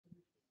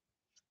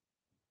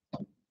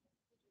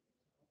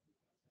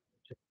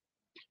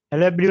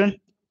Hello everyone.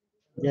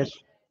 Yes,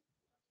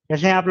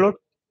 कैसे हैं आप लोग?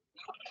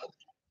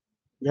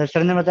 जैसे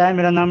सर ने बताया,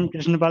 मेरा नाम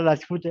कृष्ण पाल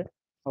राजपूत है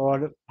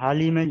और हाल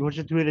ही में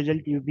घोषित हुए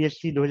रिजल्ट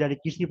यूपीएससी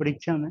 2021 की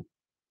परीक्षा में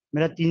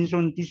मेरा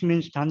 329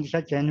 में स्थान के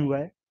साथ चयन हुआ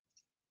है।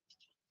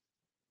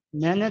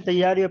 मैंने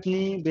तैयारी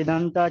अपनी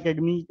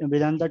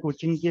वेदांता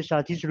कोचिंग के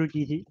साथ ही शुरू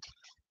की थी।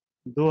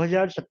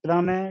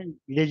 2017 में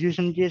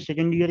ग्रेजुएशन के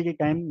सेकेंड ईयर के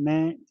टाइम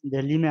मैं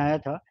दिल्ली में आया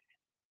था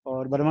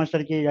और वर्मा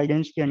सर के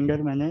गाइडेंस के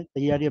अंडर मैंने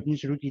तैयारी अपनी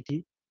शुरू की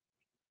थी।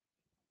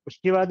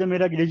 उसके बाद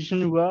मेरा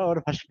ग्रेजुएशन हुआ और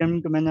फर्स्ट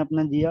अटेम्प्ट मैंने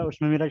अपना दिया,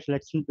 उसमें मेरा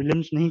सिलेक्शन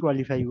प्रीलिम्स नहीं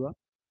क्वालिफाई हुआ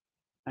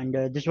and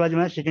this was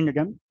my second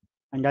attempt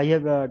and I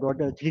have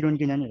got a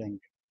 329 rank.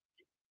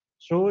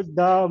 So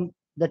the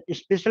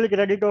special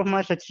credit of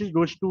my success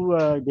goes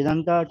to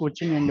Vedanta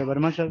coaching and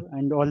Verma sir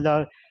and all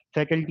the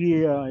faculty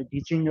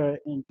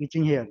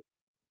teaching here.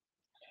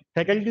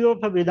 Faculty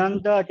of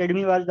Vedanta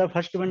Academy was the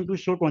first one to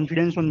show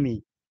confidence on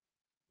me.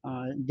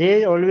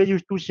 They always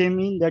used to say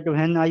me that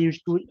when I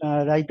used to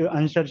write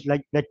answers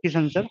like practice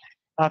answer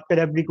after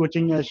every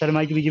coaching, sir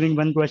might be giving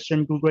one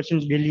question, two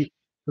questions daily.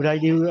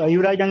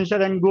 You write answer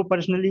and go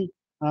personally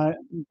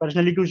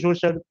to show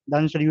sir the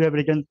answer you have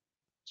written.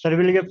 Sir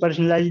will give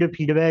personalized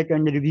feedback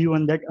and review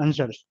on that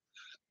answers.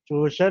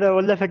 So sir,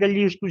 all the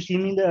faculty used to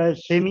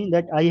say me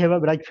that I have a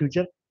bright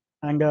future,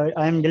 and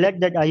I am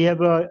glad that I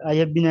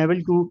have been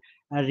able to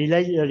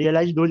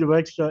realize those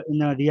words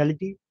in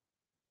reality.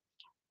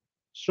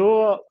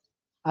 So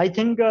I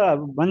think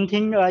one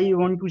thing I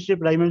want to say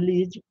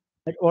primarily is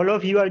that all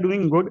of you are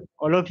doing good.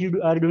 All of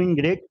you are doing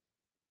great.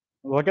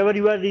 Whatever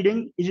you are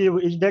reading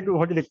is that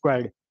what is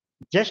required.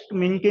 Just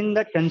maintain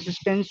the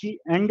consistency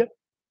and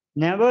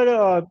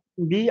never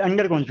be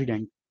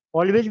underconfident.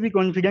 Always be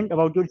confident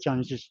about your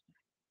chances.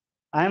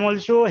 I am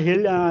also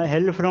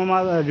hail from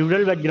a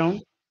rural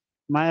background.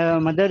 My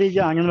mother is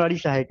a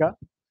Anganwadi Sahika.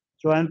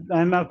 So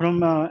I'm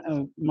from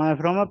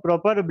a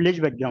proper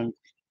village background.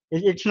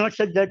 It's not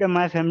such that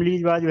my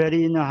family was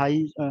very in a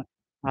high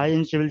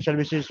in civil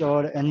services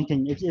or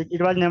anything.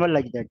 It was never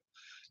like that.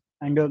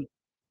 And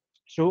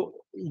so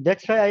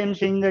that's why I am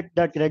saying that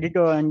the credit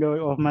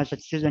of my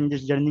success and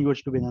this journey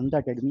goes to Vedanta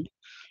Academy.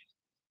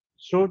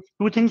 So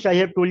two things I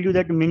have told you,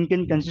 that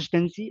maintain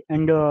consistency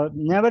and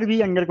never be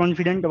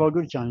underconfident about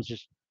your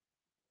chances.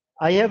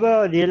 I have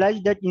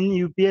realized that in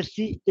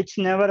UPSC, it's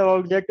never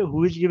about that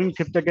who is giving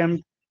fifth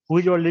attempt, who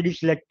is already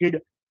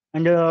selected,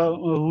 and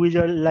who is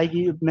like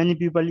many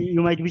people.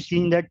 You might be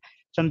seeing that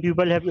some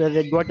people have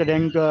got a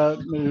rank,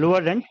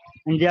 lower rank,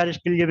 and they are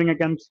still giving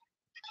attempts.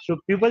 So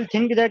people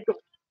think that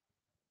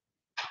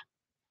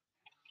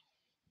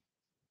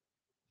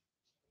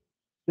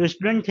the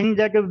students think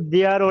that if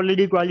they are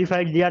already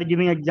qualified, they are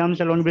giving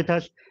exams along with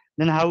us,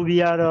 then how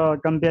we are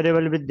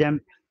comparable with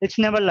them. It's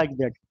never like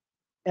that.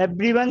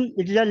 Everyone,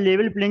 it is a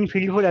level playing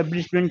field for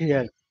every student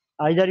here.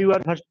 Either you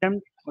are first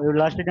attempt or your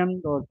last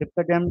attempt or fifth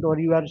attempt or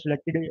you are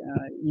selected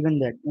even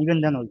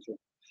then also.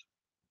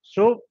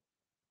 So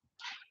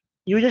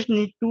you just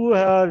need to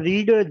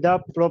read the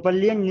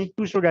properly and need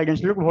to show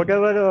guidance. Look,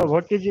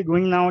 what is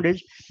going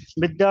nowadays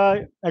with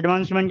the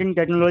advancement in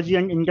technology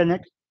and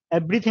internet,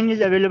 everything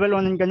is available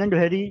on internet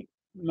very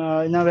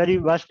in a very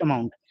vast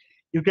amount.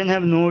 You can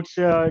have notes,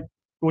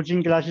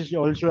 coaching classes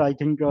also, I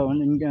think,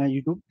 on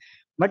YouTube.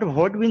 But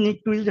what we need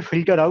to is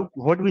filter out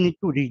what we need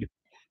to read,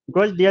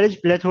 because there is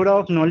plethora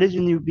of knowledge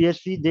in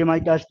UPSC. They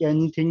might ask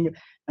anything,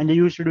 and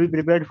you should be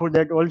prepared for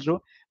that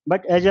also.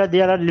 But as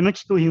there are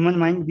limits to human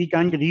mind, we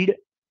can't read.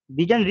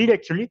 We can read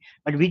actually,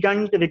 but we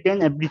can't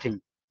retain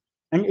everything.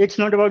 And it's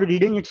not about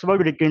reading; it's about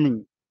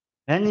retaining.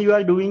 When you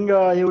are doing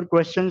your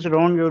questions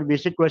wrong, your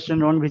basic question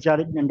wrong, which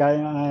are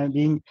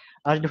being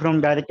asked from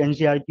direct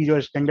NCERT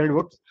or standard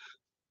books,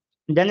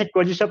 then it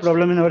causes a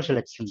problem in our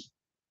selection.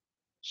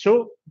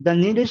 So the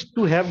need is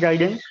to have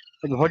guidance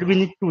at what we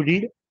need to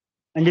read,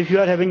 and if you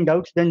are having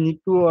doubts, then need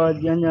to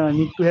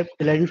have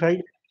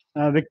clarified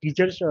with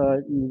teachers,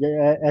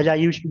 as I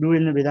used to do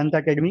in the Vedanta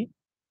Academy.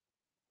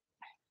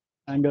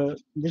 And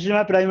this is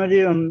my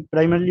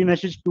primarily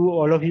message to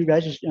all of you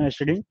guys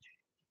studying.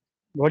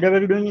 Whatever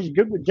you're doing is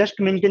good. Just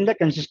maintain the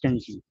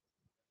consistency.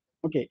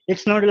 Okay,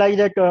 it's not like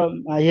that.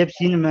 I have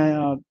seen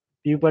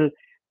people.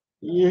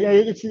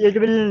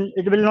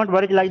 It will not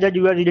work like that.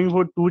 You are reading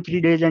for 2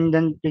 3 days and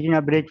then taking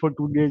a break for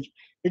 2 days.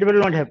 It will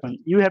not happen.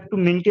 You have to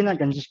maintain a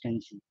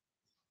consistency.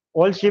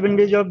 All 7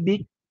 days of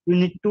week you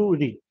need to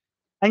read.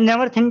 And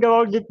never think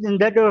about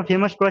that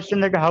famous question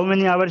that how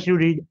many hours you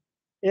read.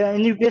 Yeah,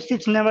 in UPSC,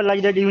 it's never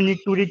like that. You need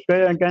to read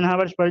 10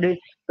 hours per day,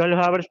 12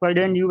 hours per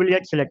day, and you will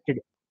get selected.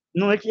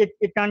 No,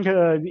 it can't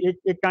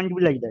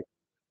be like that.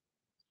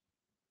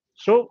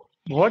 So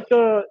what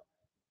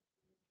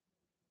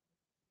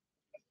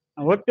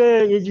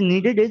is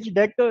needed is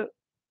that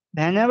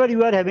whenever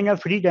you are having a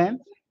free time,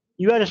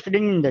 you are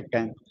studying in that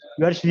time.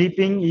 You are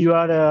sleeping, you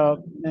are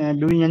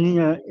doing any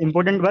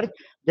important work,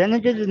 then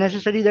it is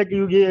necessary that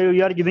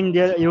you are giving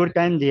your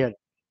time there.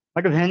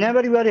 But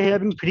whenever you are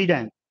having free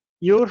time,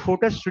 your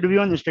focus should be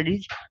on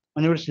studies,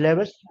 on your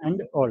syllabus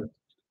and all.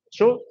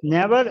 So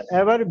never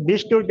ever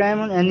waste your time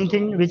on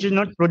anything which is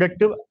not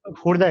productive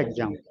for the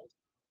exam.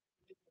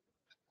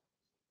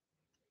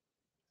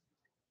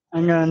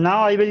 And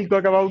now I will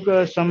talk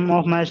about some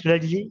of my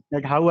strategy,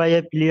 that how I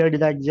have cleared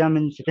the exam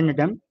in second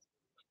attempt.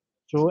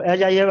 So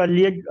as I have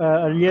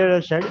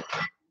earlier said,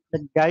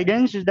 that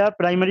guidance is the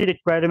primary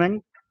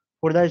requirement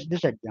for this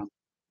exam,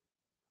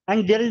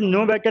 and there is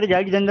no better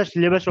guide than the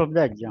syllabus of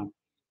the exam.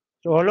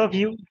 So all of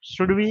you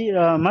should be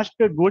must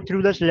go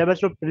through the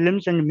syllabus of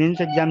prelims and mains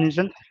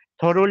examination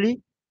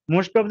thoroughly.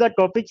 Most of the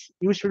topics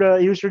you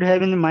should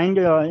have in mind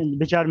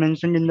which are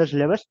mentioned in the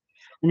syllabus.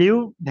 And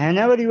you,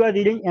 whenever you are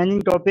reading any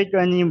topic,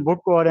 any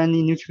book or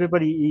any newspaper,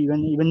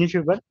 even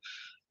newspaper,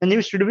 then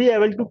you should be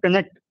able to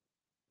connect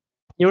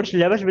your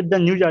syllabus with the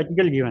news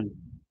article given.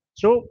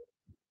 So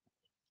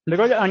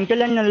because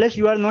until and unless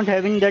you are not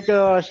having that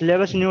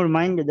syllabus in your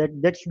mind,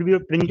 that should be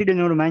printed in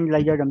your mind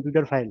like a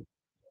computer file.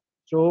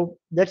 So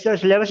that's the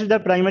syllabus is the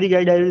primary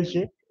guide, I will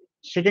say.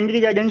 Secondary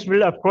guidance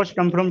will of course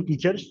come from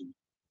teachers.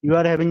 You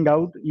are having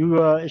doubt,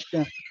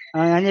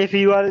 and if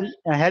you are,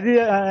 have you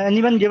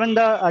anyone given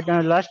the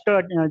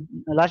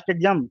last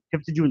exam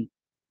 5th June?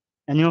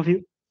 Any of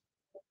you?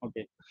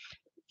 Okay.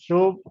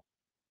 So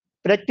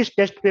practice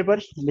test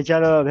papers, which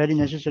are very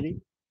necessary,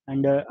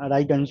 and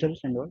right answers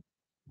and all.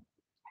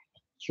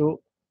 So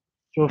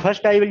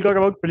first I will talk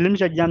about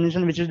prelims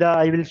examination, which is the,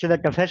 I will say, the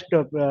toughest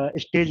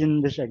stage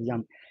in this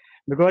exam,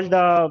 because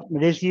the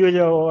ratio is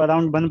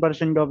around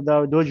 1%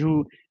 of those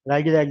who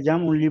write the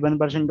exam, only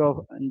 1%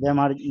 of them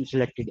are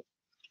selected.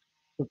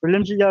 So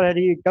prelims is a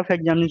very tough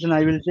examination,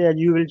 I will say. As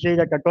you will say,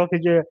 the cutoff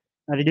is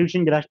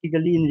reducing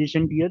drastically in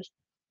recent years.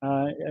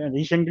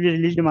 Recently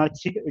released mark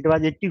sheet, it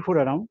was 84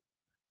 around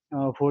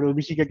for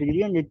OBC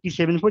category and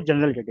 87 for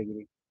general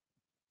category.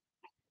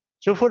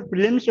 So for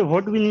prelims,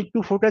 what we need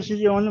to focus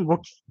is on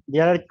books.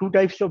 There are two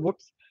types of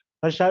books.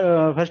 First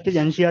is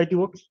NCERT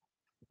books,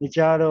 which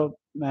are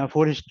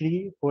for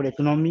history, for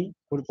economy,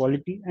 for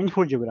polity, and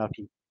for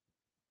geography.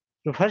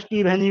 So first,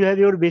 when you have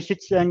your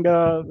basics and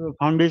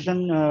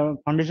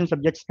foundation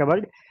subjects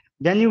covered,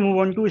 then you move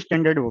on to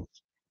standard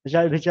books,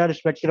 which are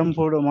Spectrum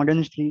for modern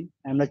history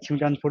and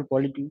Lakshmikant for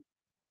polity.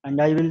 And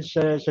I will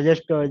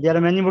suggest there are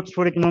many books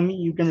for economy.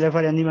 You can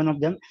refer any one of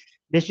them.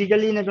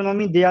 Basically, in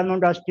economy, they are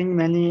not asking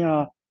many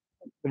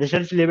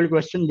research level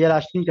question. They are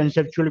asking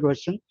conceptual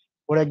question.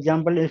 For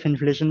example, if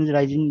inflation is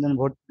rising, then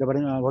what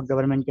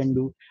government can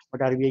do,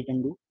 what RBI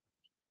can do.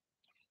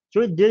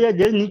 So they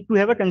need to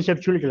have a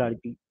conceptual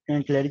clarity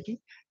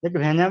that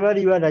whenever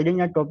you are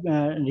reading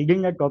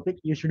a topic,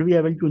 you should be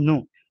able to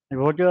know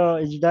what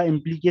is the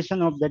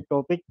implication of that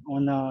topic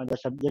on the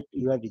subject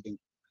you are reading.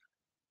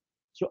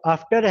 So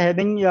after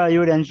having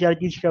your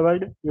NCERTs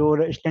covered,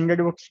 your standard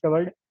books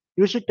covered,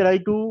 you should try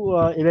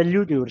to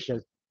evaluate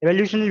yourself.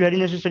 Evaluation is very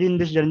necessary in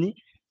this journey.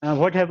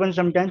 What happens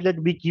sometimes that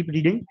we keep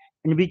reading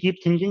and we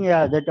keep thinking,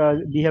 yeah,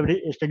 that we have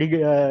studied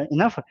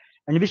enough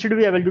and we should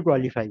be able to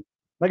qualify.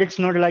 But it's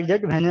not like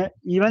that. When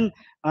even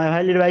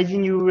while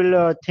revising, you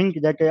will think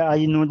that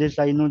I know this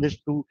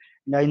too,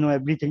 and I know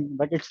everything.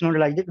 But it's not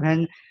like that.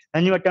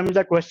 When you attempt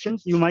the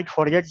questions, you might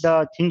forget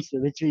the things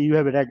which you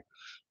have read.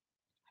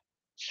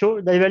 So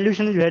the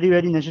evaluation is very,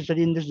 very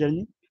necessary in this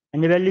journey.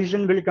 And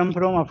evaluation will come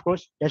from, of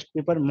course, test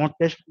paper, mock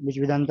test, which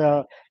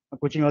Vedanta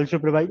coaching also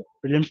provide,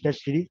 prelims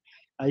test series.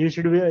 You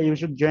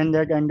should join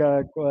that and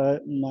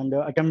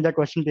attempt the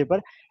question paper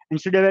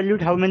and should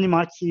evaluate how many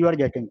marks you are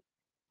getting.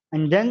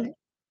 And then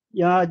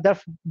the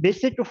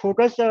basic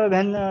focus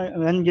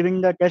when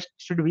giving the test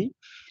should be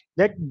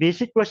that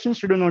basic questions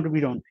should not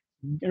be wrong.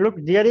 Look,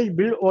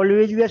 will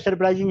always be a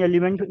surprising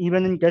element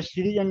even in test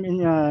series and in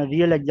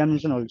real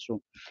examination also.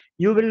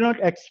 You will not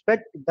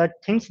expect that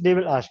things they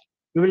will ask.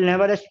 You will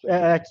never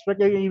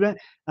expect even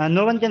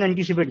no one can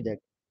anticipate that.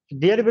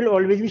 There will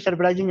always be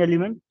surprising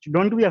element. So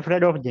don't be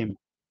afraid of them.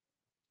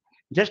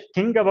 Just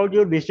think about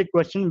your basic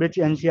question which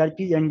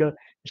NCERT and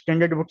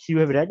standard books you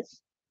have read.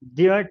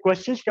 There are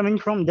questions coming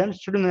from them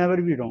should never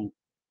be wrong.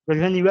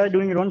 Because when you are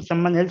doing wrong,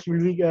 someone else will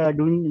be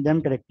doing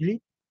them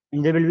correctly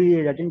and they will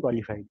be getting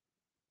qualified.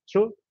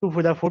 So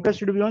for the focus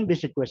should be on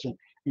basic question.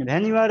 And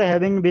when you are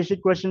having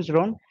basic questions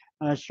wrong,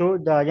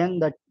 again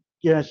that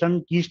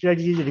some key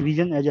strategies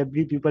revision, as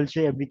every people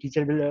say, every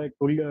teacher will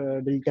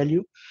tell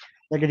you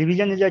that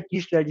revision is a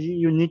key strategy.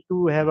 You need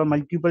to have a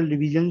multiple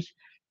revisions,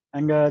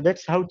 and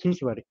that's how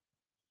things work.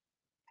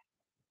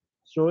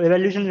 So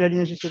evaluation is very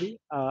necessary.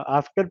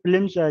 After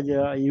prelims,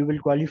 you will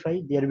qualify.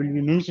 There will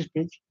be mains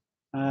stage,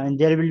 and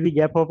there will be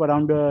gap of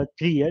around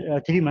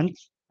 3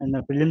 months, and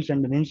the prelims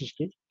and the mains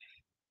stage.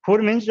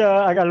 For mains,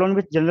 along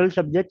with general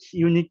subjects,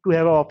 you need to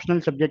have an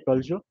optional subject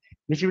also,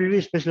 which will be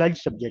a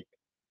specialized subject.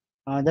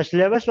 The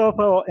syllabus of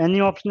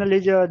any optional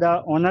is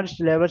the honors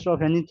syllabus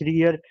of any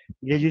 3-year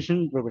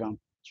graduation program.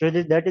 So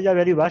that is a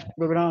very vast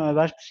program,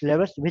 vast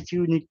syllabus, which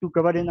you need to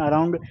cover in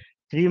around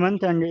 3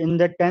 months, and in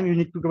that time you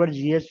need to cover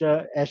GS,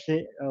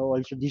 essay,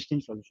 also these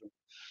things also.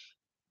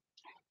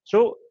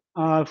 So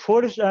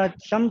for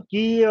some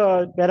key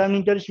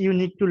parameters you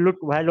need to look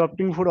while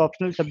opting for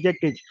optional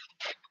subject is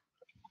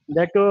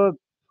that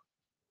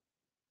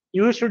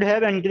you should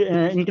have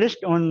interest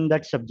on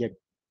that subject,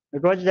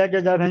 because that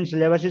is when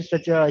syllabus is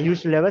such a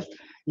huge syllabus,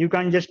 you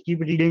can't just keep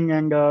reading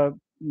and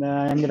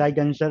write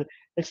answer.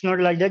 It's not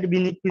like that. We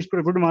need to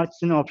score good marks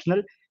in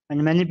optional,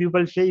 and many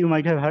people say, you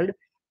might have heard,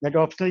 that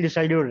optional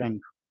decide your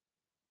rank.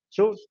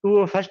 So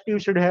to first you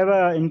should have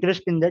an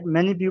interest in that.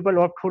 Many people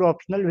opt for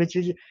optional, which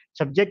is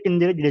subject in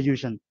their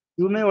graduation.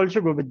 You may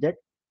also go with that,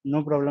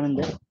 no problem in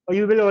that. Or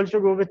you will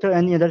also go with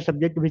any other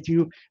subject which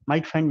you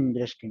might find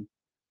interesting.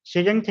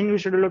 Second thing, you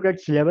should look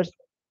at syllabus.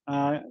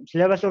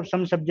 Syllabus of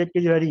some subject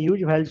is very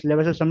huge, while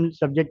syllabus of some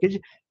subject is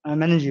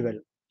manageable.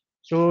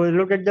 So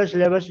look at the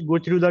syllabus, go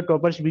through the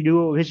toppers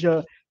video,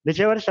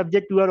 whichever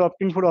subject you are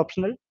opting for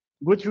optional,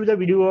 go through the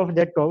video of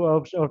that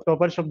of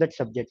toppers of that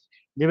subject.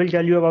 They will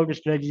tell you about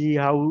strategy,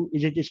 how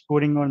is it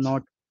scoring or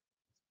not.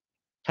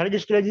 Third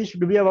strategy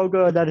should be about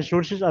the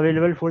resources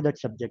available for that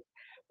subject.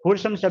 For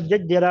some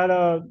subject, there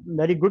are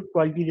very good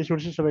quality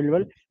resources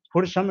available.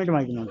 For some, it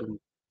might not be.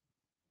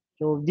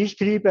 So these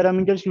three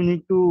parameters you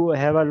need to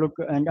have a look,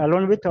 and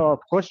along with, of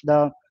course,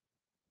 the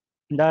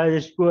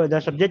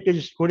subject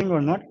is scoring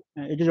or not,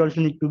 it is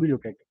also need to be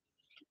looked at.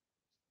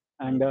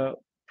 And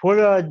for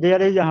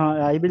there is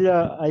I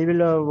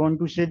will want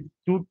to say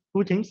two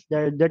things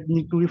that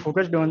need to be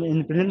focused on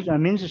in prelims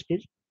mains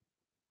stage: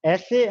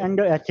 essay and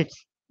ethics.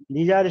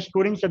 These are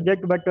scoring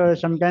subject, but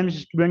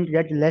sometimes students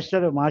get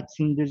lesser marks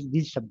in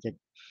these subjects.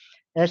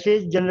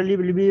 Essays generally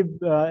will be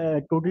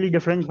totally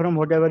different from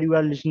whatever you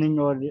are listening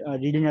or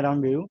reading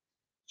around you.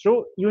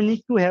 So you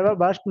need to have a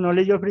vast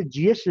knowledge of the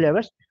GS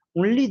syllabus.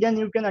 Only then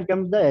you can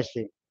attempt the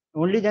essay.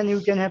 Only then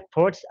you can have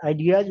thoughts,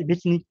 ideas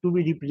which need to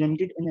be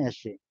represented in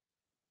essay.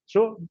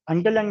 So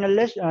until and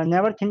unless,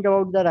 never think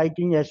about the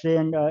writing essay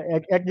and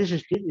at this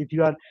stage, if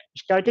you are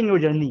starting your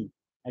journey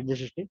at this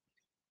stage,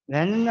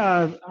 when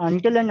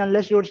until and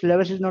unless your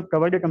syllabus is not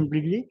covered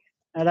completely,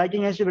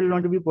 writing essay will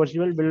not be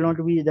possible, will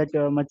not be that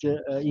much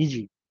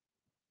easy.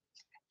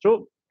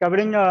 So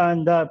covering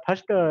the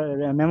first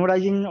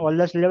memorizing all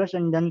the syllabus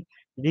and then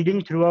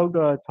reading throughout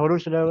thorough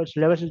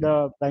syllabus is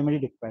the primary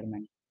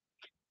requirement.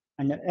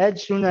 And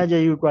as soon as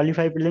you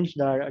qualify prelims,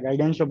 the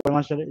guidance of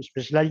Verma Sir,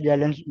 specialized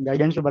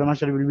guidance of Verma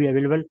Sir will be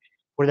available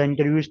for the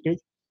interview stage.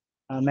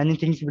 Many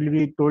things will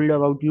be told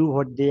about you,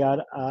 what they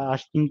are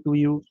asking to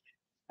you,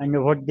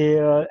 and what they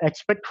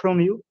expect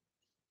from you.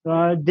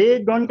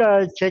 They don't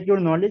check your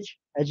knowledge,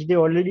 as they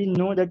already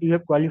know that you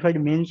have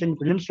qualified mains and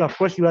prelims. So of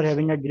course you are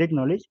having a great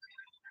knowledge,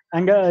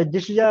 and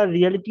this is a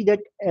reality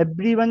that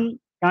everyone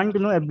can't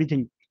know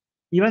everything.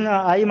 Even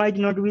I might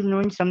not be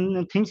knowing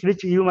some things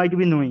which you might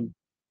be knowing,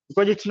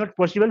 because it's not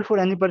possible for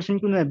any person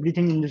to know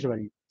everything in this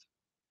world.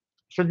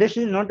 So this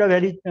is not a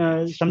very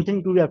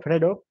something to be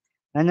afraid of.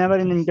 Whenever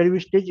in interview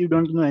stage you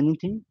don't know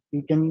anything,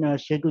 you can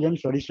say to them,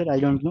 "Sorry, sir, I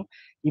don't know."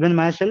 Even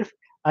myself,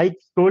 I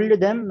told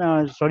them,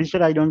 "Sorry,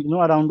 sir, I don't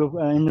know." Around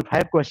in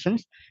 5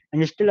 questions,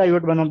 and still I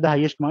got one of the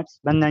highest marks,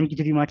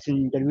 193 marks in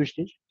interview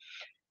stage.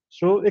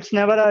 So it's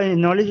never a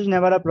knowledge is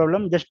never a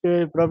problem. Just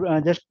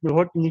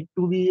what need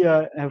to be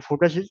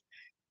focus is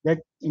that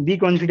be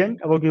confident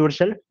about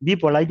yourself, be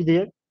polite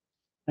there,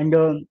 and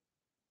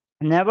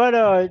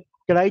never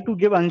try to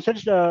give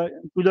answers to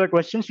the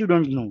questions you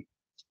don't know.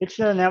 It's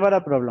never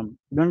a problem.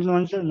 You don't know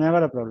answer,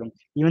 never a problem.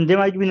 Even they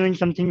might be knowing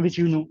something which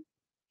you know.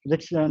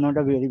 That's not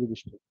a very big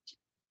mistake.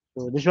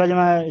 So this was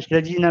my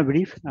strategy in a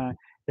brief.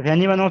 If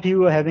any one of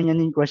you are having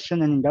any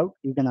question, any doubt,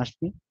 you can ask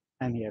me.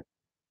 I'm here.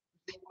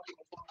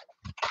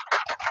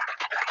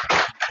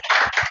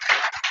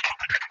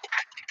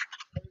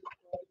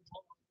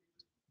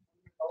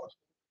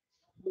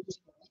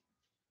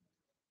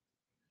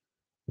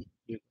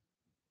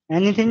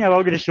 Anything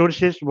about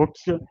resources,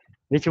 books,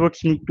 which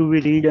books need to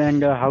be read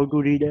and how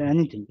to read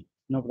anything.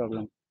 No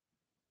problem.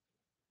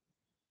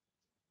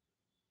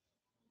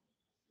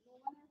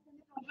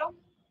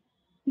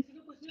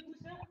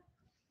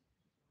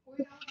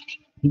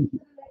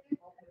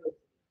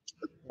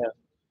 Yeah.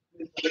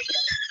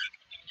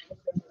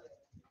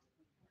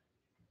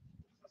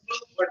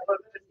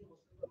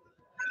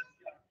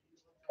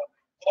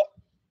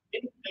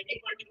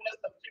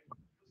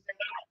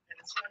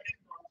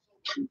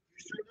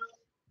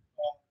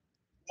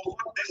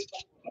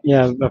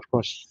 Yeah, of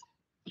course.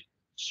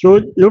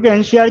 So look,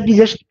 NCERT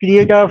just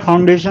create a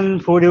foundation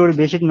for your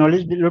basic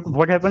knowledge. Look,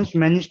 what happens,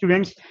 many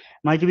students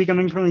might be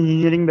coming from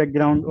engineering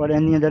background or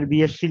any other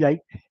BSc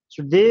like,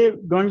 so they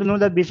don't know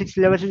the basic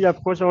syllabuses,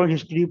 of course, about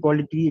history,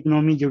 polity,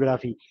 economy,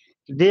 geography.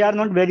 So they are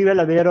not very well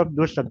aware of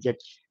those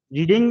subjects.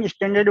 Reading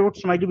standard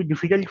books might be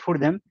difficult for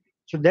them.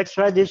 So that's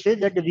why they say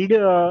that read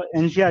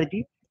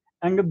NCERT,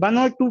 and one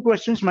or two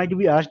questions might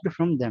be asked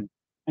from them.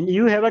 And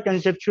you have a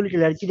conceptual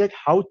clarity that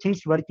how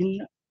things work in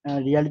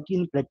reality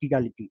and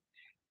practicality.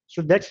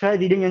 So that's why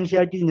reading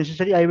NCERT is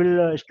necessary. I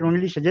will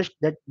strongly suggest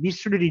that we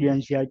should read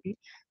NCERT.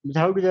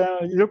 Without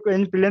look,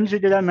 in prelims,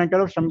 it is a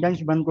matter of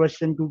sometimes one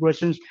question, two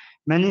questions.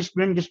 Many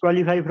students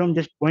disqualify from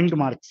just point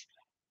marks.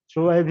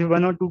 So I have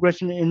one or two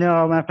questions in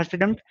my first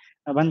attempt.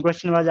 One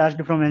question was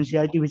asked from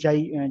NCERT, which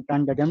I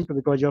can't attempt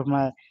because of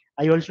my.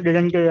 I also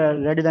didn't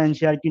read the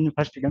NCERT in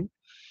first attempt.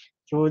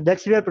 So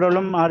that's where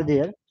problem are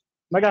there.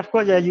 But of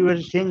course, as you were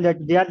saying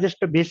that they are just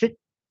a basic.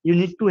 You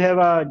need to have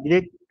a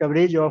great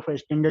coverage of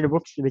standard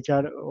books which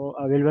are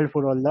available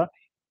for all the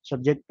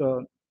subject.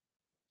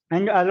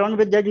 And along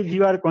with that, if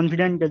you are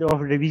confident of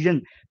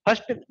revision,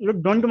 first,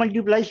 look, don't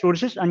multiply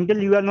sources until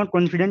you are not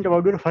confident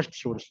about your first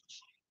source.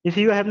 If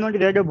you have not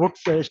read a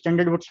books,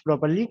 standard books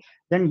properly,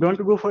 then don't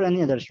go for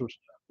any other source.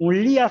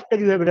 Only after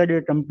you have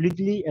read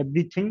completely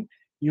everything,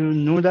 you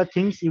know the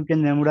things, you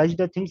can memorize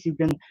the things, you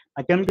can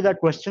attempt the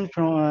questions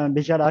from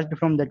which are asked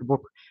from that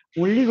book.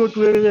 Only go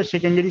to a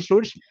secondary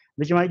source,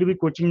 which might be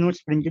coaching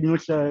notes, printed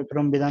notes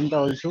from Vedanta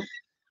also.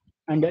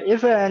 And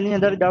if any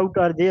other doubt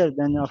are there,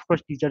 then of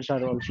course teachers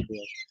are also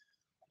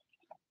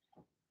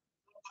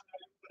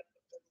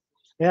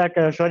there.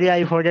 Yeah, sorry,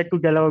 I forgot to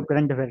tell about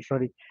current affairs.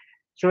 Sorry.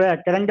 So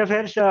yeah, current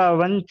affairs.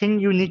 One thing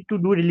you need to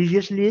do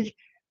religiously is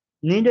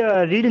need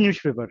read a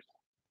newspaper.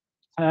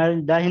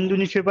 The Hindu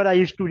newspaper I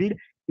used to read.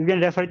 You can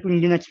refer to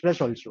Indian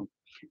Express also.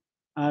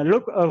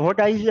 Look, what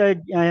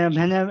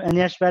when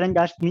any aspirant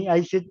asked me,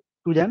 I said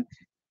to them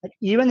that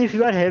even if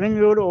you are having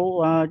your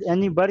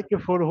any work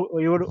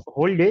for your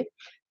whole day,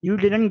 you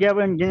didn't have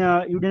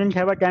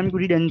a time to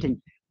read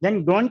anything.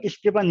 Then don't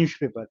skip a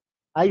newspaper.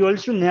 I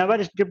also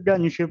never skipped a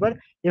newspaper.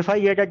 If I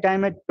get a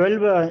time at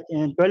 12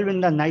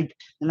 in the night,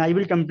 then I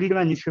will complete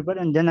my newspaper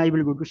and then I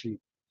will go to sleep.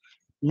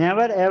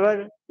 Never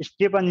ever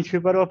skip a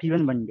newspaper of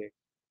even one day.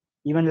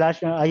 Even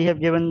last, I have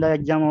given the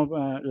exam of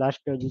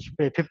last this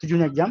 5th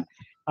June exam.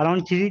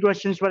 Around three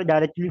questions were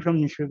directly from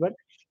newspaper.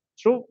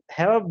 So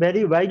have a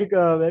very wide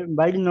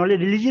knowledge.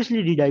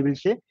 Religiously read, I will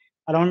say.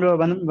 Around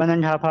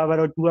 1.5 hour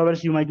or 2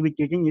 hours you might be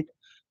taking it.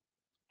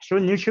 So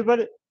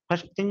newspaper,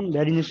 first thing,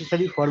 very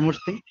necessary, foremost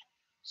thing.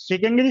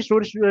 Secondary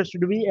source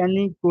should be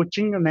any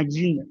coaching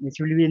magazine which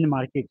will be in the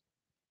market.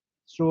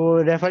 So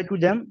refer to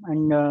them,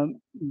 and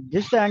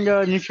this and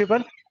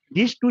newspaper.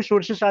 These two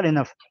sources are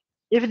enough.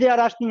 If they are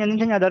asking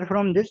anything other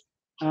from this,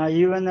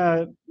 even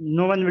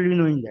no one will be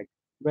knowing that.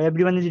 But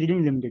everyone is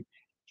reading limited.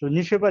 So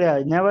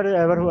newspaper, never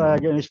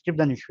ever skip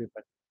the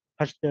newspaper.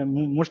 First,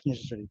 most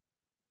necessary.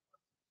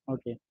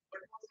 Okay.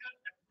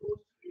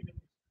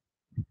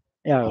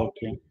 Yeah.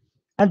 Okay.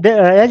 And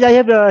as I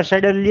have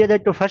said earlier,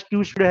 that first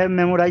you should have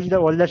memorized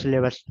all the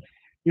syllabus.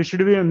 You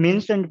should be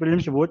mains and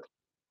prelims both.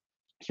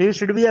 So you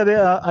should be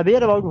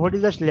aware about what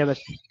is the syllabus.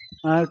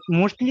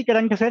 Mostly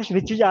current affairs,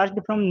 which is asked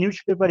from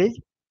newspaper, is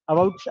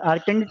about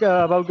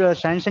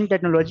science and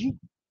technology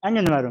and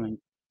environment.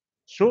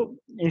 So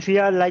if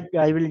you are like,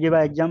 I will give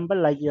an example.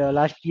 Like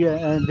last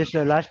year, this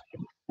last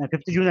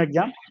 5th June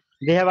exam,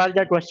 they have asked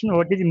the question,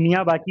 what is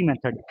Miyawaki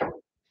method?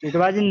 It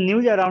was in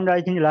news around,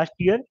 I think, last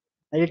year.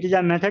 It is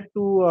a method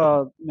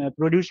to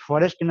produce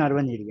forest in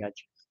urban areas.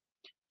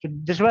 So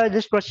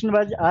this question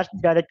was asked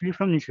directly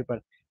from newspaper.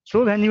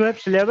 So when you have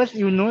syllabus,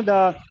 you know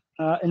the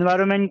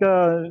environment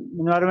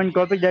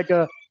topic,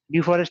 that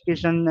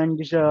deforestation and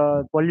this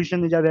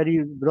pollution is a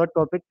very broad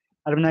topic.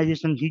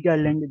 Urbanization, heat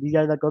island, these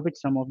are the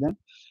topics, some of them.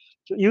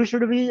 So you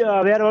should be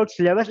aware about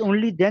syllabus.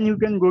 Only then you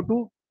can go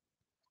to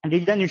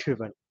read the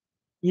newspaper.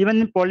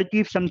 Even in polity,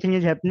 if something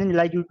is happening,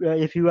 like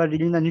if you are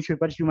reading the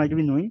newspapers, you might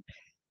be knowing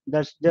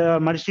the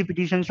mercy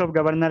petitions of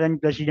governor and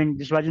president.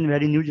 This was in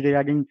very news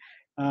regarding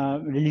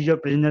religious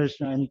prisoners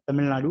in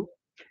Tamil Nadu.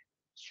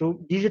 So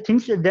these are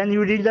things. Then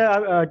you read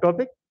the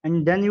topic,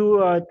 and then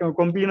you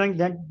complement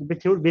that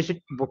with your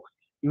basic book.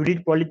 You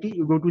read polity.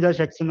 You go to the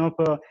section of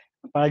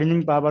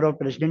pardoning power of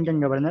president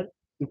and governor.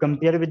 You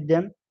compare with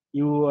them.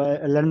 You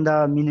learn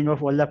the meaning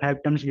of all the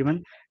five terms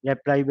given: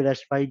 reprieve,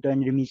 respite,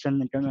 and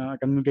remission,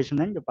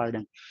 commutation, and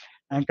pardon,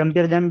 and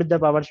compare them with the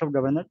powers of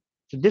governor.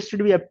 So this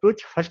should be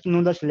approach. First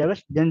know the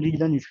syllabus, then read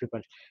the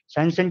newspapers.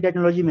 Science and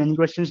technology, many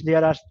questions they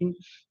are asking.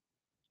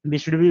 We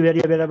should be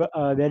very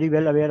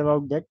well aware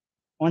about that.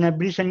 On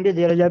every Sunday,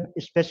 there is a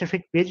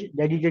specific page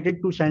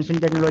dedicated to science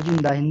and technology in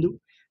the Hindu.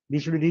 We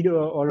should read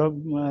all of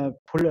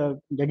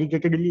full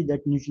dedicatedly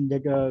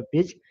that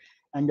page,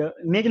 and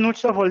make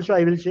notes of also.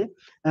 I will say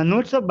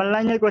notes of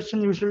one-liner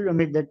question. You should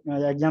make that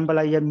example.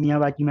 I have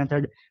Miyawaki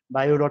method,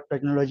 bio dot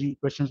technology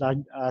questions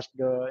asked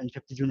in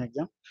 5th June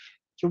exam.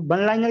 So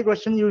one-liner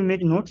question, you will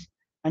make notes,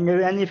 and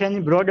if any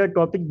broader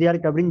topic they are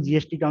covering,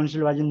 GST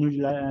Council was in news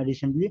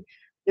recently.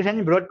 If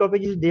any broad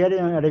topic is there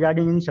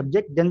regarding any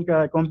subject, then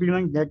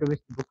complement that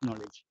with book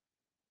knowledge.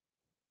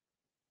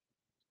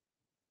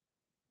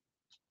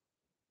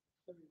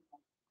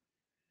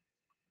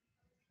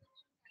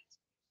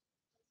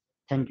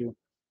 Thank you.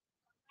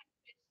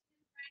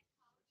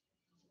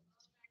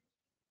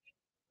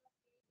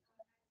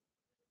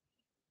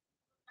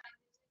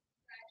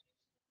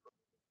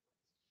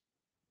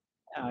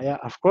 Yeah,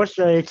 of course,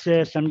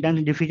 it's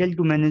sometimes difficult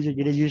to manage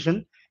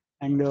graduation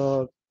and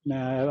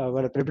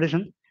our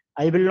preparation.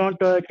 I will not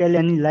tell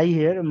any lie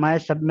here. My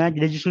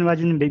graduation was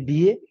in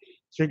BA,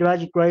 so it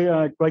was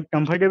quite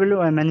comfortable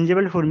or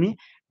manageable for me,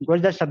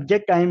 because the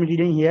subject I am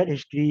reading here,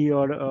 history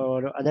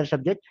or other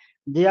subject,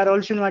 they are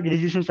also in my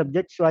graduation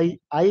subject. So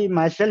I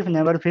myself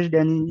never faced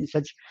any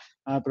such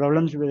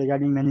problems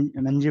regarding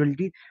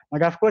manageability.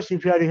 But of course,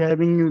 if you are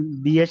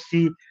having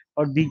BSc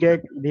or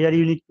BTech, where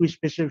you need to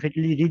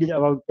specifically read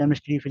about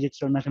chemistry,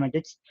 physics, or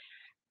mathematics,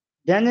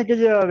 then it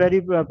is a very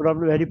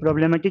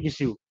problematic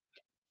issue.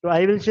 So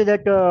I will say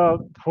that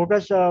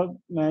focus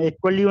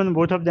equally on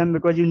both of them,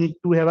 because you need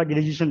to have a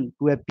graduation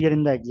to appear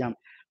in the exam.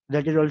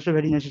 That is also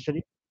very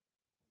necessary.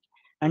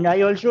 And I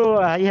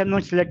have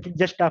not selected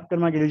just after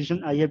my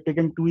graduation. I have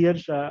taken 2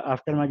 years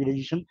after my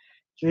graduation.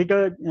 So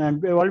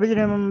always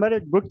remember,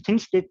 good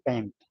things take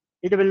time.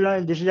 It will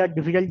not, this is a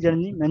difficult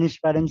journey. Many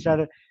parents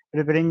are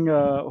preparing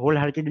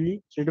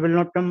wholeheartedly, so it will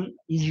not come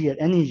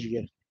any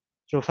easier.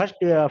 So first,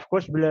 of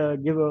course, we'll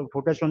give a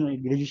focus on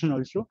graduation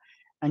also,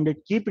 and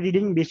keep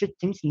reading basic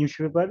things,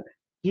 newspaper.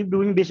 Keep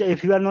doing basic.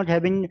 If you are not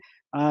having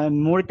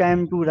more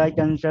time to write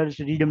answers,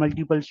 read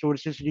multiple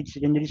sources, read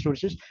secondary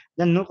sources,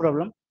 then no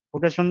problem.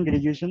 Focus on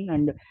graduation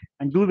and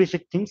do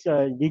basic things.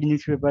 Read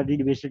newspaper,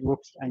 read basic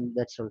books, and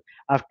that's all.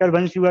 After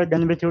once you are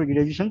done with your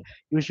graduation,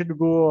 you should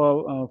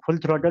go full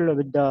throttle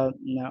with the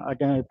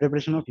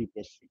preparation of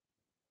UPSC.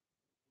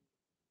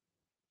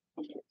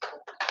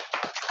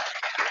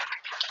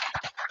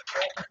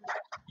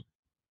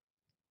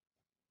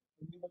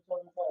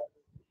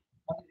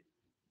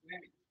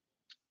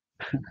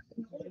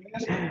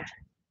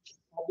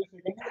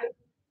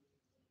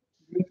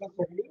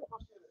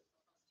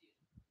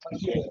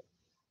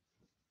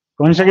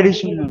 कौन सा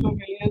graduation?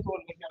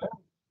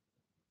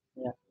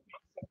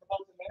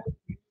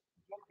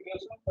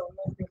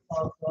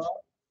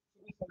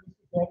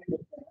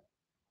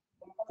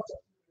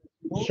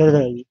 Sir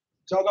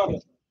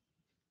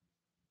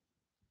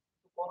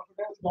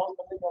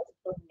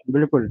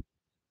बिल्कुल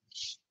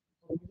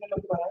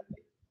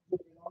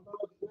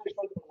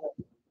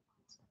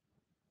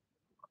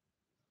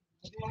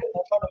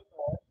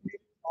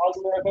आज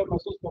मैं अगर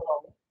महसूस कर रहा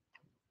हूँ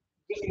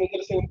जिस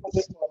नजर से उनको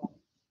देख रहा हूँ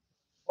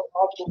और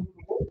आप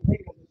उनको नई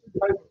नजर से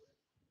दिखाई पड़ रहे हैं।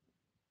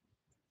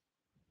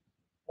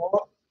 और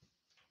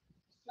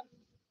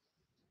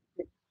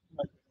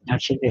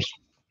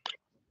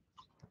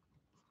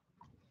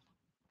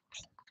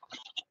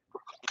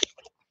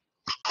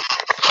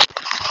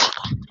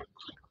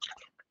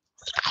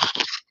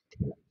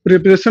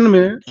प्रिपरेशन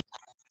में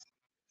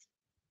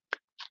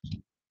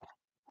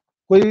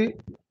कोई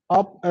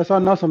आप ऐसा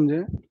ना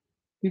समझें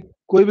कि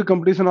कोई भी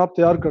कंपटीशन आप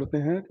तैयार करते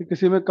हैं कि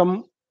किसी में कम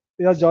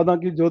या ज़्यादा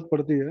की जरूरत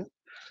पड़ती है।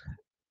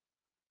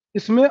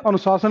 इसमें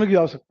अनुशासन की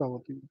आवश्यकता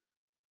होती है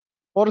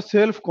और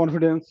सेल्फ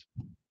कॉन्फिडेंस।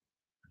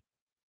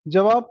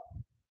 जब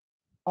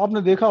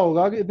आपने देखा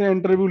होगा कि इतने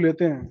इंटरव्यू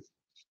लेते हैं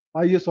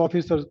आईएएस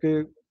ऑफिसर्स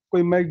के,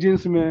 कोई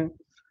मैगजीन्स में,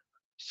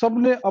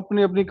 सबने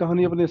अपनी अपनी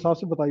कहानी अपने हिसाब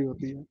से बताई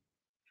होती है,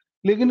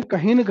 लेकिन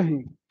कहीं ना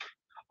कहीं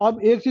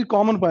आप एक चीज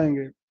कॉमन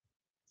पाएंगे।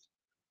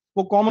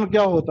 वो कॉमन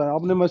क्या होता है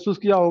आपने महसूस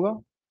किया होगा?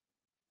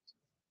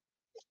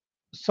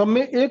 सब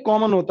में एक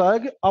कॉमन होता है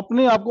कि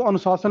अपने आप को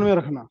अनुशासन में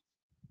रखना,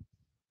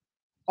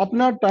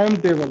 अपना टाइम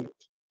टेबल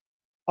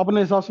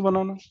अपने हिसाब से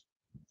बनाना।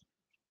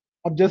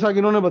 अब जैसा कि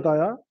इन्होंने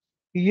बताया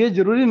कि ये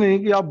जरूरी नहीं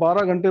कि आप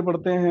 12 घंटे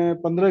पढ़ते हैं,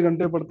 15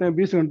 घंटे पढ़ते हैं,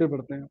 20 घंटे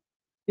पढ़ते हैं,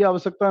 ये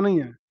आवश्यकता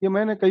नहीं है। ये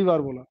मैंने कई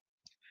बार बोला।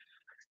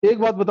 एक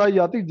बात बताई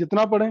जाती,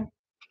 जितना पढ़ें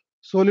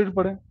सॉलिड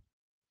पढ़ें।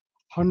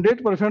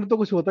 100% तो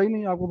कुछ होता ही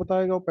नहीं, आपको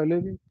बताएगा वो पहले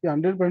भी कि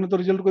 100% तो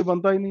रिजल्ट कोई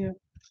बनता ही नहीं है।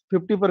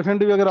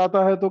 50% भी अगर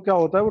आता है तो क्या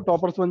होता है, वो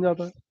टॉपर्स बन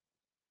जाता है।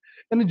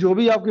 यानी जो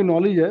भी आपकी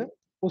नॉलेज है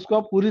उसको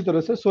आप पूरी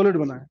तरह से सॉलिड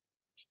बनाएं।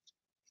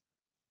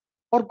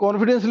 और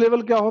कॉन्फिडेंस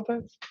लेवल क्या होता है?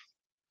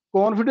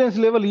 कॉन्फिडेंस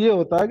लेवल ये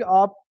होता है कि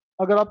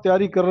अगर आप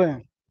तैयारी कर रहे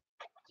हैं,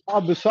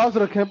 आप विश्वास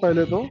रखें।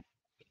 पहले तो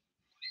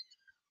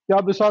क्या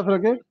विश्वास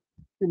रखें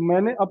कि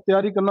मैंने अब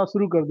तैयारी करना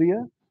शुरू कर दी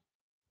है,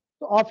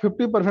 तो आप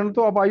 50%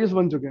 तो आप आईएएस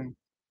बन चुके हैं।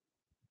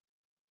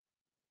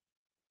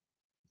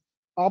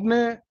 आपने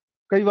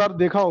कई बार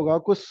देखा होगा,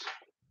 कुछ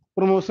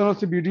प्रमोशनल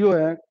से वीडियो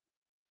है,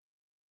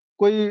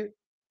 कोई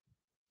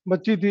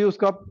बच्ची थी,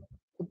 उसका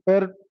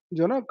पैर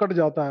जो ना कट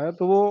जाता है,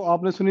 तो वो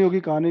आपने सुनी होगी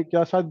कहानी,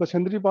 क्या शायद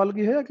बछेंद्री पाल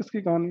की है या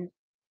किसकी कहानी।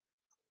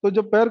 तो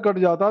जब पैर कट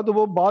जाता है तो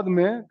वो बाद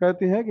में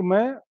कहती हैं कि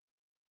मैं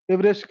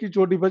एवरेस्ट की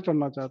चोटी पर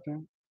चढ़ना चाहते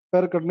हैं,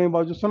 पैर कटने के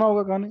बावजूद। सुना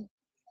होगा कहानी।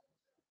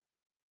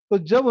 तो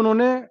जब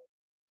उन्होंने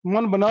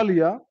मन बना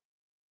लिया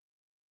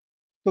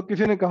तो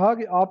किसी ने कहा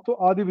कि आप तो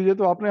आधी विजय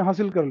तो आपने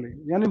हासिल कर ली।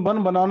 यानी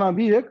मन बनाना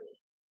भी एक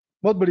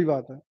बहुत बड़ी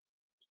बात है।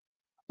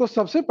 तो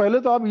सबसे पहले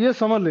तो आप ये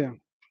समझ लें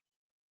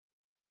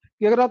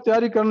कि अगर आप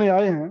तैयारी करने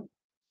आए हैं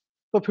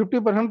तो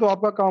 50% तो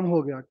आपका काम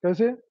हो गया।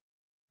 कैसे?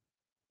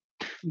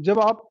 जब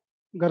आप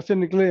घर से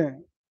निकले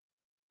हैं,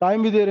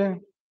 टाइम भी दे रहे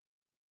हैं,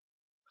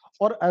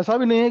 और ऐसा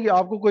भी नहीं है कि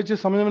आपको कोई चीज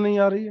समझ में नहीं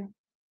आ रही है,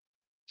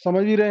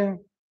 समझ भी रहे हैं,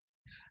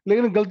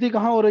 लेकिन गलती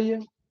कहाँ हो रही है?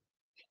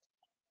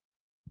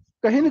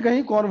 कहीं ना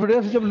कहीं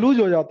कॉन्फिडेंस जब लूज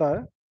हो जाता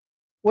है,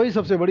 वही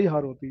सबसे बड़ी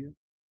हार होती है।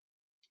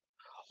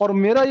 और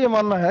मेरा ये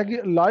मानना है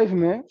कि लाइफ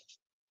में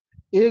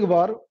एक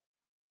बार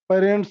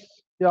पेरेंट्स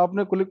या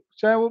अपने कुलीग,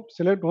 चाहे वो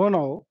सिलेक्ट हो ना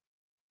हो,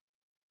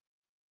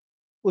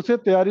 उसे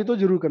तैयारी तो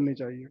जरूर करनी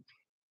चाहिए।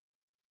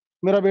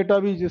 मेरा बेटा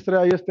भी जिस तरह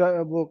आईएएस,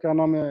 वो क्या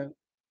नाम है,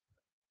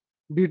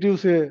 बीटीयू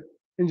से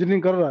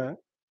इंजीनियरिंग कर रहा है,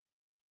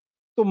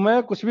 तो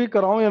मैं कुछ भी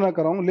कराऊं या ना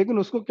कराऊं, लेकिन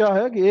उसको क्या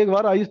है कि एक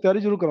बार आईएएस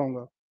तैयारी जरूर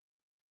कराऊंगा।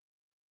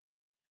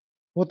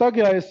 होता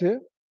क्या है इससे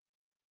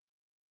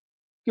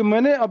कि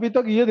मैंने अभी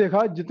तक ये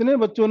देखा, जितने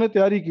बच्चों ने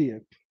तैयारी की है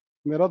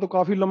मेरा तो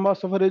काफी लंबा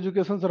सफर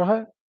एजुकेशन से रहा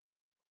है,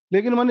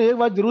 लेकिन मैंने एक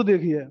बात जरूर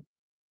देखी है,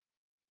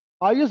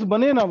 आईएएस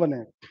बने ना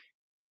बने,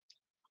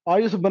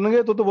 आईएएस बन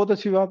गए तो बहुत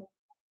अच्छी बात,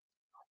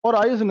 और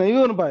आईएएस नहीं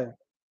भी बन पाए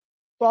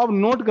तो आप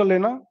नोट कर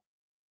लेना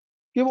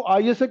कि वो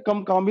आईएएस से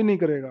कम काम भी नहीं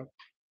करेगा।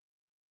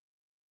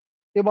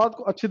 ये बात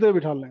को अच्छी तरह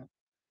बिठा लें,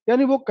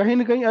 यानी वो कहीं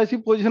ना कहीं ऐसी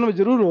पोजीशन में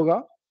जरूर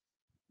होगा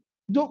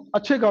जो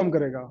अच्छे काम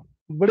करेगा,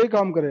 बड़े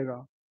काम करेगा।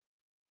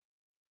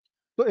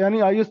 तो यानी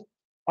आईएएस,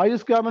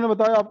 आईएएस क्या मैंने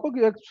बताया आपको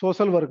कि एक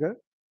सोशल वर्क है,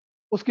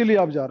 उसके लिए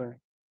आप जा रहे हैं।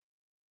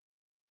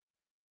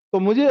 तो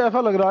मुझे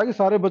ऐसा लग रहा है कि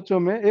सारे बच्चों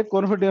में एक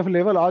कॉन्फिडेंस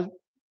लेवल आज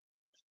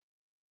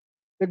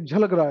एक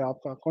झलक रहा है,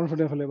 आपका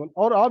कॉन्फिडेंस लेवल,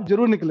 और आप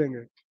जरूर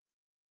निकलेंगे,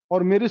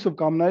 और मेरी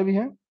शुभकामनाएं भी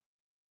हैं,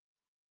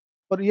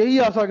 और यही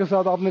आशा के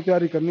साथ आपने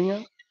तैयारी करनी है।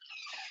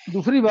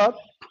 दूसरी बात,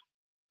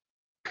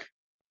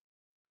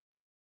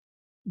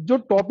 जो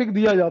टॉपिक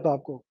दिया जाता है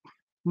आपको,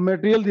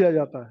 मटेरियल दिया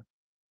जाता है,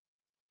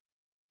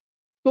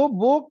 तो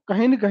वो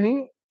कहीं ना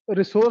कहीं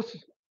रिसोर्स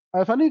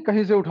ऐसा नहीं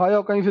कहीं से उठाया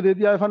और कहीं से दे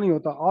दिया, ऐसा नहीं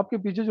होता। आपके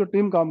पीछे जो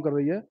टीम काम कर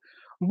रही है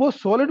वो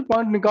सॉलिड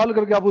पॉइंट निकाल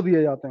करके आपको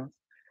दिए जाते हैं।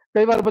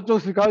 कई बार बच्चों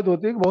की शिकायत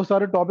होती है कि बहुत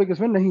सारे टॉपिक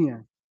इसमें नहीं है।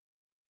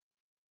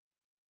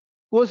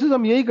 कोशिश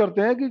हम यही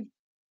करते हैं कि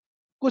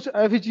कुछ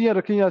ऐसी चीजें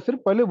रखी जाए, सिर्फ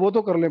पहले वो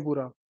तो कर लें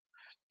पूरा।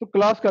 तो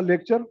क्लास का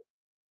lecture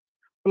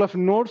plus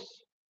notes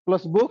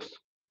plus books,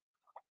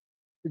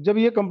 जब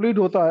ये कंप्लीट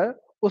होता है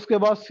उसके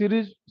बाद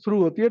सीरीज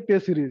शुरू होती है,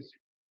 टेस्ट सीरीज।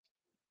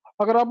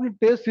 अगर आपने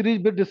टेस्ट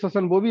सीरीज विद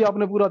डिस्कशन वो भी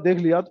आपने पूरा देख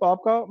लिया तो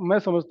आपका, मैं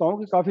समझता हूँ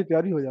कि काफी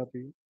तैयारी हो जाती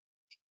है।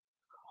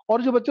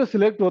 और जो बच्चे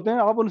सिलेक्ट होते हैं,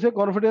 आप उनसे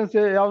कॉन्फिडेंस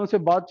से या उनसे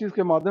बातचीत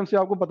के माध्यम से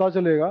आपको पता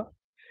चलेगा,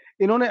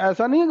 इन्होंने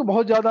ऐसा नहीं है कि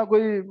बहुत ज्यादा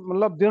कोई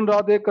मतलब दिन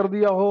रात एक कर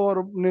दिया हो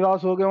और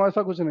निराश हो गए हो,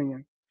 ऐसा कुछ नहीं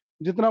है।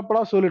 जितना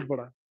पढ़ा सॉलिड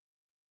पढ़ा है।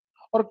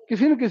 और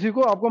किसी न किसी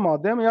को आपको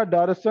माध्यम या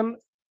डायरेक्शन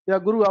या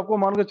गुरु आपको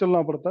मान के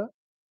चलना पड़ता है,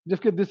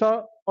 जिसकी दिशा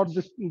और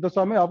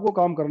दशा में आपको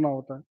काम करना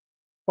होता है,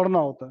 पढ़ना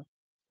होता है।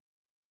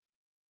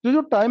 तो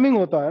जो टाइमिंग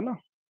होता है ना,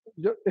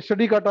 जो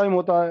स्टडी का टाइम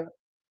होता है,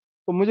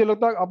 तो मुझे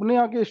लगता है अपने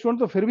यहाँ के स्टूडेंट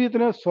तो फिर भी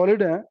इतने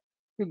सॉलिड हैं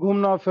कि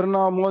घूमना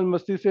फिरना मौज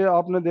मस्ती से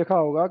आपने देखा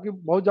होगा कि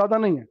बहुत ज़्यादा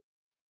नहीं है।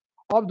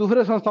 आप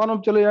दूसरे संस्थानों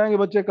में चले जाएंगे,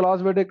 बच्चे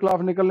क्लास बैठे,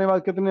 क्लास निकलने के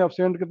बाद कितने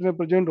एब्सेंट कितने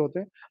प्रेजेंट होते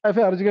हैं,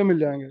 ऐसे हर जगह मिल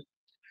जाएंगे।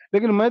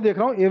 लेकिन मैं देख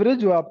रहा हूँ एवरेज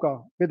जो है आपका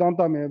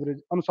वेदांता में,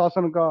 एवरेज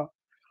अनुशासन का,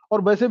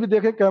 और वैसे भी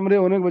देखे कैमरे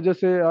होने की वजह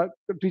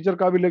से टीचर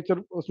का भी लेक्चर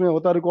उसमें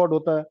होता है, रिकॉर्ड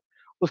होता है,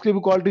 उसकी भी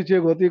क्वालिटी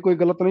चेक होती है, कोई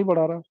गलत नहीं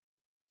पढ़ा रहा।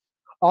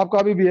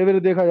 आपका भी बिहेवियर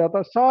देखा जाता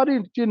है,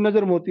 सारी चीज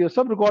नजर में होती है,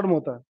 सब रिकॉर्ड में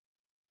होता है।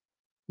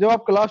 जब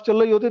आप क्लास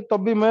चल रही होती है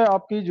तब भी मैं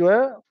आपकी जो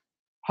है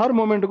हर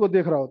मोमेंट को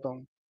देख रहा होता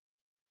हूँ।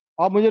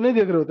 आप मुझे नहीं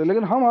देख रहे होते,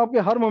 लेकिन हम आपके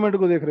हर मोमेंट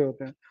को देख रहे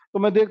होते हैं। तो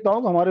मैं देखता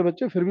हूँ कि हमारे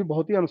बच्चे फिर भी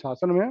बहुत ही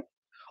अनुशासन में हैं,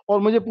 और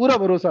मुझे पूरा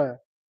भरोसा है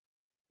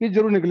कि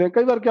जरूर निकले।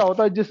 कई बार क्या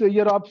होता है, जिस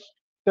ईयर आप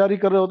तैयारी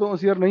कर रहे होते हैं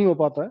उस ईयर नहीं हो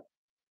पाता है,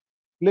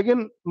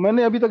 लेकिन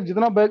मैंने अभी तक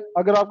जितना बैच,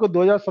 अगर आपको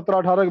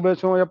 2017-18 के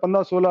बैच हो या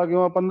 15-16 के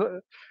हो, 15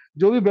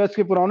 जो भी बैच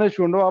के पुराने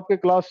स्टूडेंट हो आपके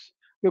क्लास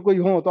के कोई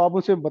हो, तो आप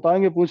उनसे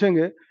बताएंगे,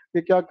 पूछेंगे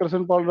कि क्या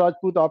कृष्ण पाल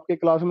राजपूत आपके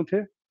क्लास में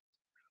थे,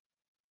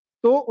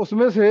 तो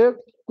उसमें से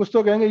कुछ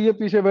तो कहेंगे ये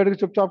पीछे बैठ के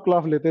चुपचाप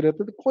क्लास लेते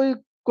रहते। तो कोई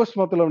कुछ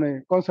मतलब नहीं,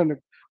 कॉन्सेंट्रेट,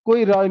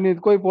 कोई राजनीति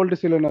कोई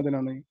पॉलिटिक्स लेना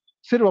देना नहीं,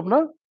 सिर्फ अपना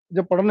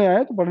जब पढ़ने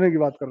आए तो पढ़ने की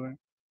बात कर रहे हैं,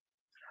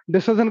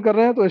 डिस्कशन कर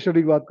रहे हैं तो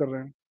स्टडी की बात कर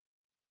रहे हैं,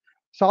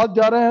 साथ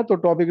जा रहे हैं तो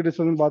टॉपिक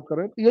डिस्कशन बात कर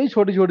रहे हैं। तो यही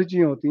छोटी छोटी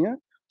चीजें होती हैं,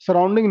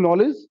 सराउंडिंग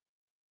नॉलेज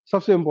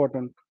सबसे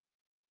इम्पोर्टेंट।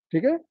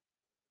 ठीक है,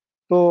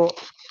 तो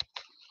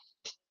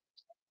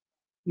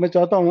मैं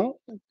चाहता हूँ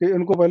कि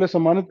इनको पहले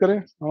सम्मानित करें।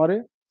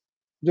 हमारे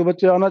जो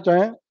बच्चे आना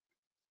चाहें,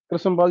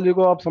 कृष्ण पाल जी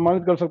को आप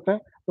सम्मानित कर सकते हैं।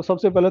 तो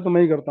सबसे पहले तो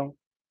मैं ही करता हूँ,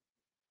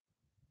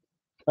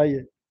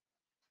 आइए।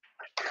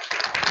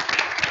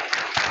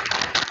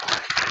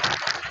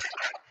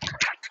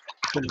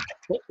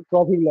 चलिए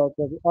ट्रॉफी लाओ,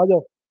 ट्रॉफी आ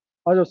जाओ,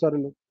 आ जाओ सारे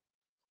लोग,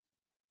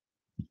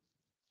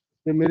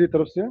 ये मेरी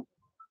तरफ से।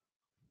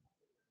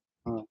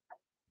 हाँ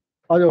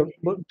आ जाओ,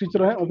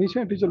 टीचर हैं पीछे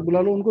हैं, टीचर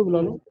बुला लो, उनको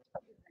बुला लो,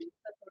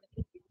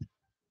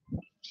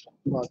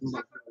 बाद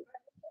में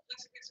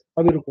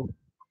अभी रुको,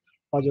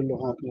 आ जाओ लो,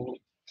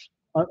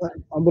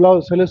 हाँ बुलाओ,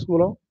 शैलेश को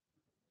बुलाओ,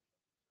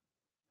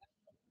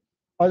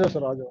 आ जाओ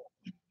सर, आ जाओ,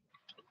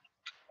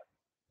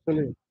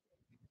 चलिए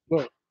लो,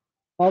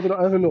 हाथ लो,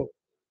 ऐसे लो।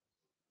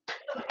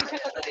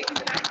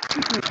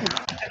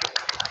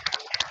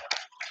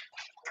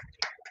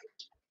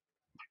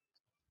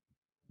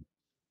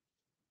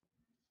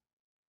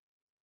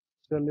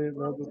 चलिए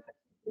बहुत,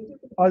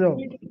 आ जाओ,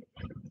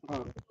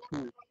 हाँ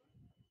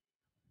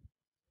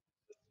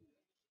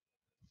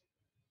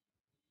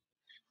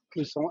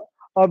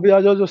आप भी आ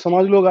जाओ, जो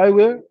समाज लोग आए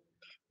हुए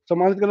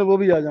सम्मानित करने वो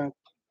भी आ जाए,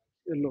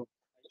 ये लो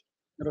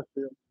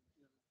रखते जाओ,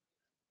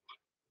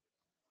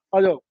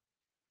 आ जाओ,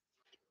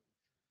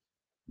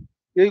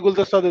 यही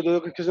गुलदस्ता दे दो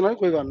कि खींचना है,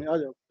 कोई बात नहीं, आ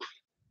जाओ,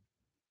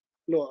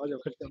 लो आ जाओ,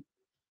 खींचते हैं,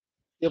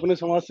 ये अपने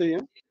समाज से ही है।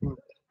 हाँ,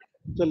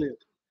 चलिए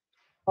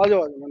आ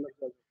जाओ, आ जाओ, मंडप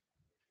पे आ जाओ,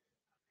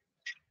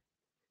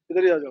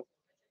 इधर ही आ जाओ,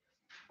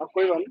 आप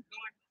कोई बात नहीं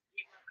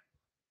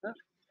है?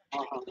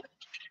 हाँ हाँ,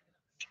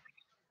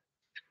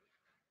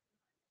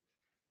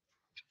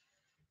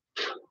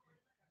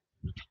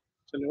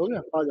 चलिए हो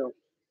गया, आ जाओ।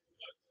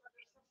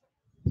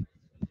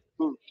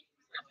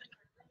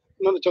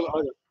 ना चलो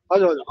आ जाओ, आ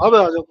जाओ,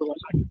 आ जाओ, कोई बात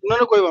नहीं,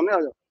 ना कोई बात नहीं,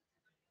 आ जाओ।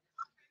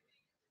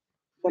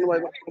 भाई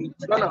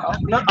ना ना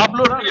ना आप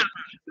लोग ना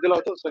दिलाओ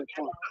तो सही।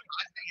 हाँ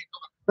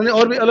नहीं,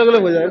 और भी अलग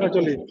अलग हो जाएगा,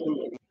 चलिए।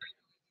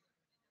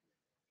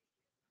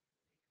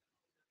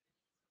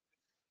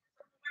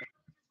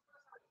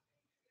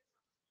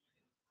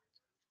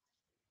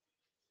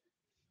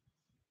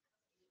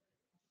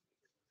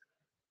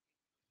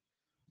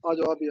 आ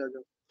जाओ, आप ही आ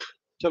जाओ।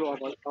 चलो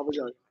आप आ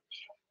जाओ,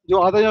 जो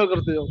आधा यहाँ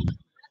करते जाओ।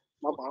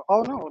 आप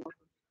आओ ना, और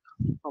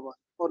अब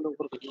और लोग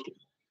करते जाओ।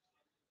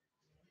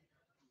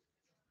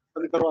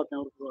 अभी करवाते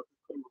हैं, और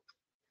करवाते हैं।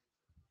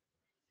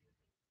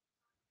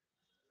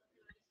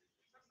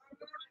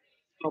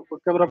 आप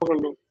कैमरा पकड़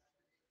लो,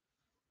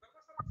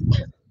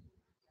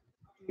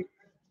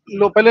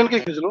 लो पहले इनके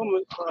खींच लो,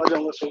 मैं आ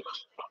जाऊंगा सही।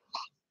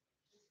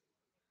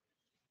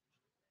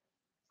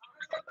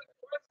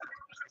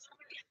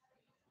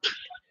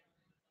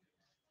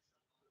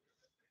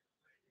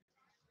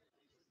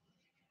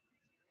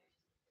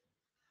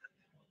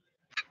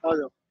 आ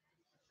जाओ,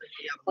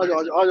 आ जाओ,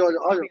 आ जाओ, आ जाओ,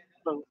 आ जाओ,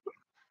 आ जाओ।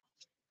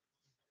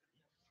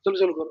 चलो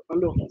चलो करो,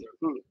 हेलो।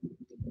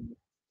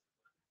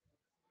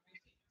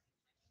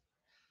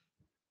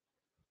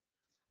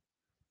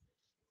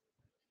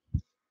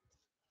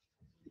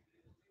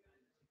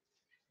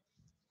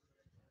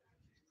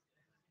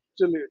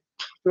 चलिए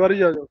तिवारी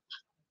जी आ जाओ,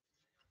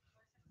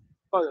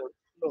 आ जाओ,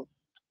 लो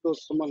तो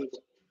संभाल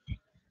लो।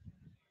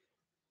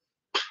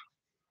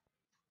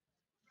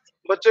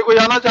 बच्चे कोई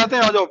आना चाहते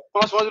हैं, आ जाओ,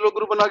 5 5 लोग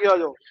ग्रुप बना के आ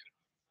जाओ।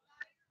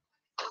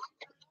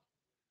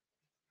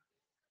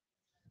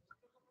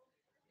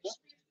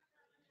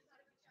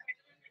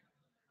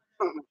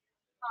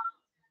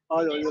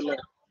 आ जाओ, ये लो,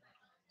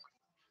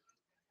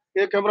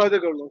 एक कैमरा इधर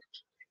कर लो।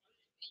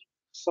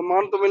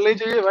 सम्मान तो मिलना ही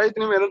चाहिए भाई,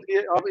 इतनी मेहनत की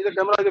है, आप इधर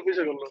कैमरा के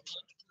पीछे कर लो।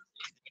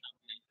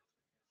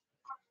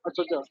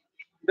 अच्छा अच्छा,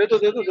 दे दो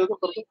दे दो दे दो,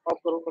 कर दो, आप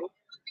करो करो।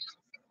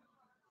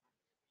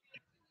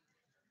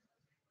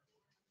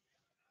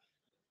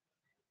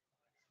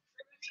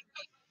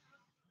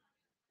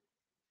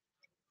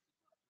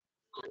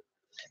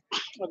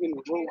 अभी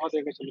नहीं, वो वहां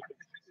देखे चलो,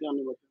 यहाँ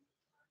नहीं बता।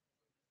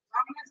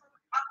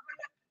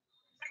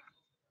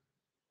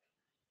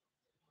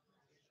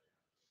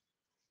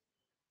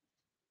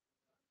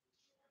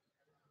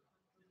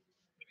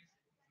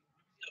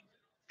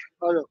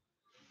 आ जाओ।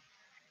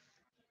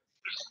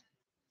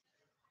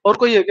 और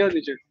कोई है क्या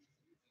नीचे?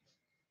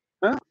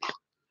 है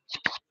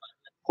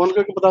फोन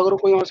करके पता करो,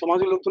 कोई वहाँ समाज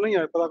के लोग तो नहीं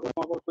आए, पता करो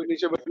वहाँ पर कोई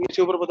नीचे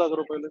नीचे ऊपर पता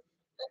करो पहले।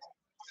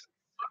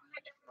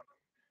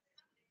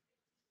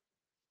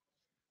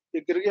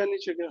 ये गिर गया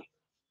नीचे क्या?